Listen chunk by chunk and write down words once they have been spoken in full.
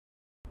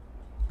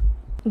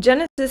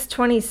Genesis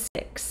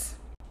 26.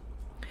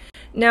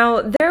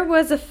 Now there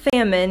was a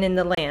famine in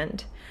the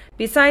land,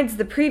 besides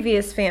the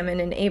previous famine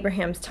in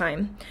Abraham's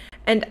time,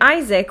 and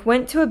Isaac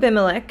went to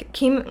Abimelech,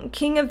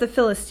 king of the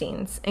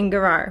Philistines, in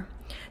Gerar.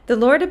 The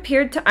Lord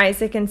appeared to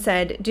Isaac and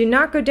said, "Do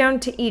not go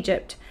down to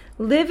Egypt.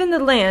 Live in the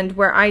land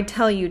where I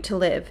tell you to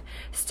live.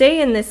 Stay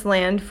in this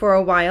land for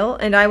a while,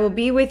 and I will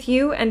be with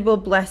you and will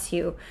bless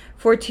you.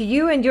 For to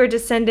you and your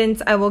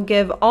descendants I will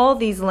give all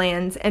these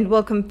lands, and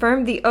will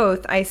confirm the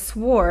oath I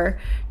swore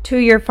to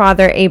your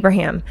father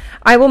Abraham.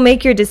 I will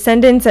make your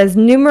descendants as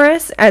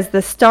numerous as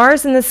the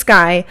stars in the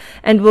sky,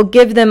 and will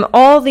give them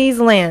all these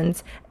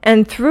lands.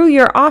 And through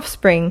your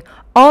offspring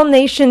all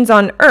nations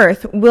on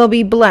earth will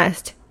be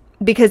blessed,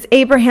 because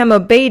Abraham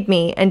obeyed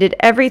me and did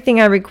everything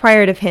I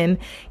required of him,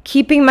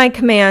 keeping my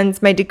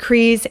commands, my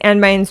decrees, and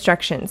my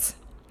instructions."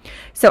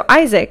 So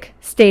Isaac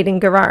stayed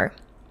in Gerar.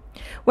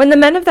 When the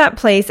men of that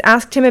place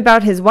asked him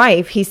about his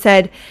wife, he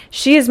said,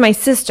 "She is my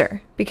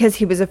sister," because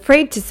he was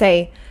afraid to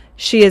say,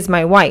 "She is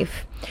my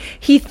wife."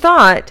 He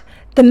thought,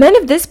 "The men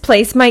of this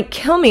place might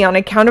kill me on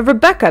account of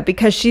Rebekah,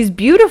 because she's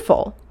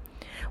beautiful."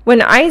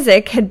 When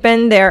Isaac had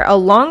been there a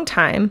long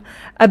time,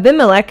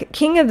 Abimelech,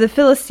 king of the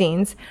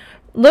Philistines,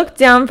 looked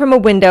down from a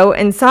window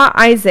and saw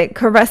Isaac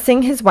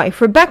caressing his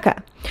wife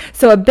Rebekah.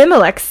 So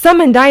Abimelech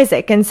summoned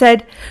Isaac and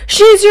said,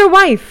 "She is your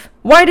wife.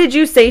 Why did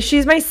you say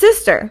she's my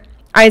sister?"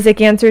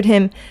 Isaac answered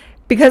him,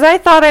 "Because I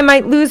thought I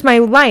might lose my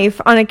life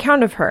on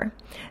account of her."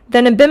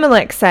 Then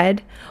Abimelech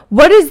said,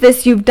 "What is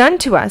this you've done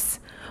to us?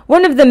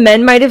 One of the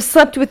men might have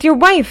slept with your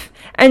wife,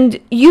 and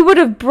you would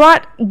have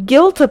brought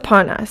guilt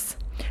upon us."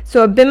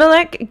 So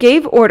Abimelech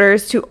gave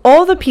orders to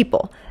all the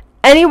people,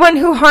 "Anyone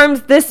who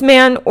harms this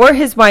man or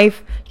his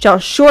wife shall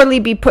surely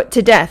be put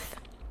to death."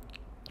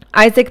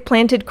 Isaac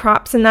planted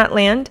crops in that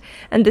land,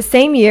 and the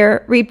same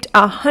year reaped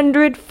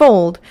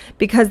 100-fold,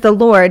 because the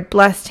Lord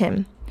blessed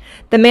him.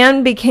 The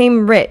man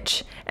became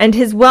rich, and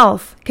his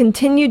wealth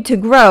continued to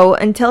grow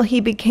until he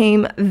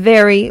became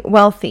very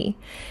wealthy.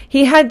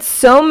 He had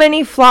so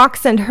many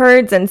flocks and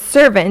herds and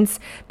servants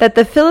that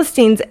the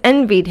Philistines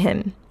envied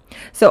him.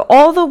 So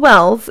all the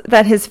wells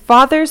that his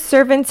father's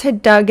servants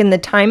had dug in the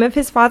time of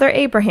his father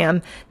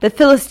Abraham, the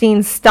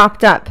Philistines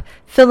stopped up,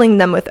 filling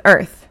them with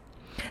earth.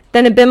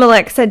 Then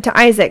Abimelech said to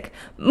Isaac,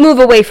 "Move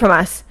away from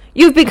us.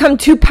 You've become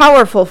too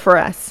powerful for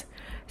us."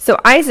 So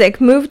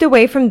Isaac moved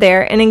away from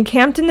there and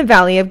encamped in the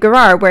valley of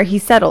Gerar, where he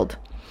settled.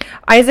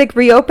 Isaac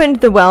reopened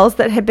the wells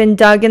that had been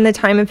dug in the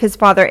time of his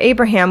father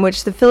Abraham,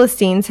 which the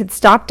Philistines had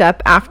stopped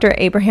up after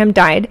Abraham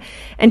died,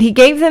 and he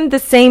gave them the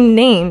same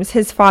names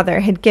his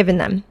father had given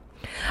them.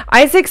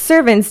 Isaac's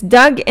servants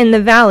dug in the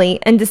valley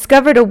and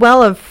discovered a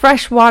well of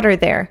fresh water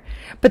there.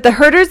 But the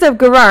herders of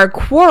Gerar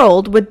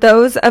quarreled with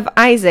those of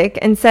Isaac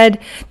and said,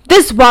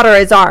 "This water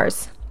is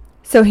ours."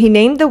 So he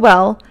named the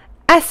well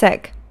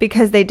Esek,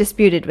 because they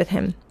disputed with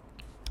him.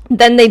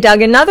 Then they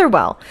dug another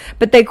well,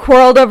 but they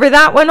quarreled over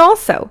that one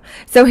also.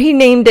 So he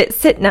named it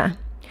Sitnah.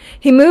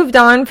 He moved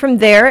on from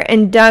there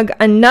and dug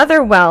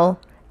another well,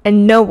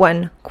 and no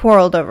one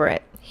quarreled over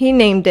it. He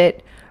named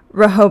it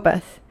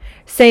Rehoboth,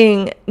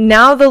 saying,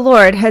 "Now the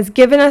Lord has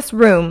given us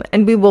room,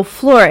 and we will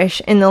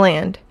flourish in the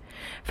land."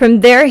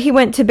 From there he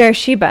went to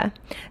Beersheba.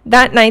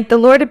 That night the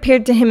Lord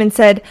appeared to him and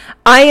said,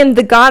 "I am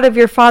the God of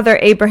your father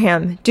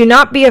Abraham. Do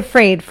not be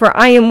afraid, for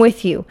I am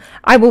with you.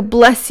 I will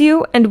bless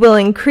you and will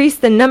increase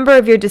the number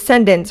of your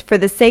descendants for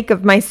the sake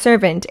of my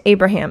servant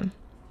Abraham."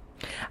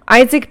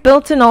 Isaac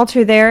built an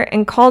altar there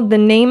and called the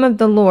name of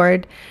the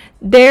Lord.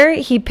 There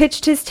he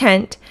pitched his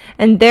tent,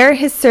 and there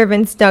his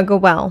servants dug a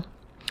well.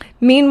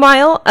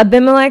 Meanwhile,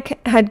 Abimelech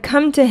had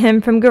come to him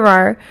from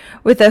Gerar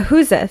with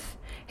Ahuzeth,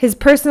 his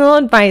personal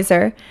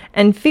adviser,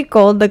 and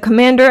Phicol, the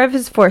commander of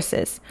his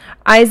forces.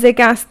 Isaac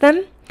asked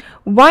them,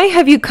 "Why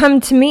have you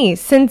come to me,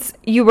 since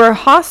you were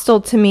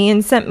hostile to me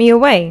and sent me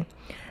away?"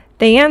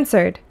 They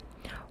answered,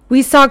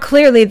 "We saw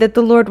clearly that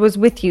the Lord was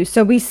with you,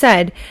 so we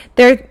said,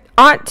 'There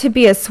ought to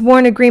be a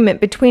sworn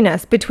agreement between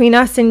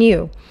us and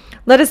you.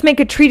 Let us make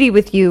a treaty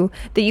with you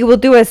that you will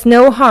do us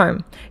no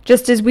harm,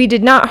 just as we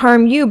did not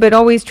harm you but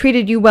always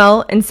treated you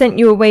well and sent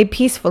you away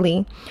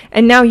peacefully,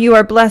 and now you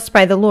are blessed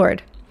by the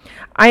Lord.'"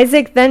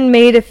 Isaac then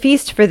made a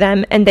feast for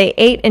them, and they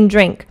ate and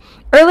drank.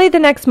 Early the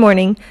next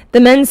morning, the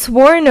men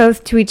swore an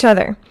oath to each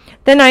other.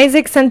 Then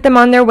Isaac sent them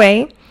on their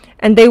way,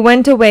 and they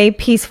went away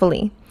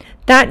peacefully.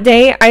 That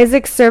day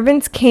Isaac's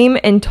servants came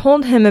and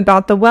told him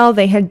about the well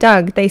they had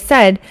dug. They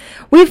said,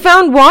 "We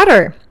found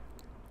water."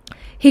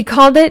 He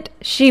called it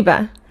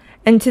Sheba,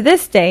 and to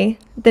this day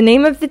the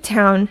name of the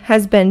town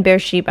has been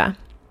Beersheba.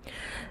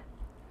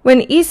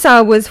 When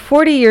Esau was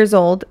 40 years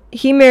old,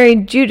 he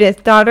married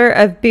Judith, daughter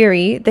of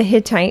Beeri the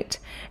Hittite,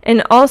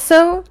 and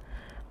also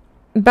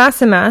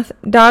Basemath,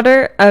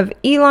 daughter of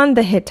Elon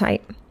the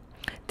Hittite.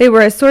 They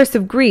were a source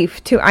of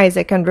grief to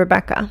Isaac and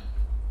Rebekah.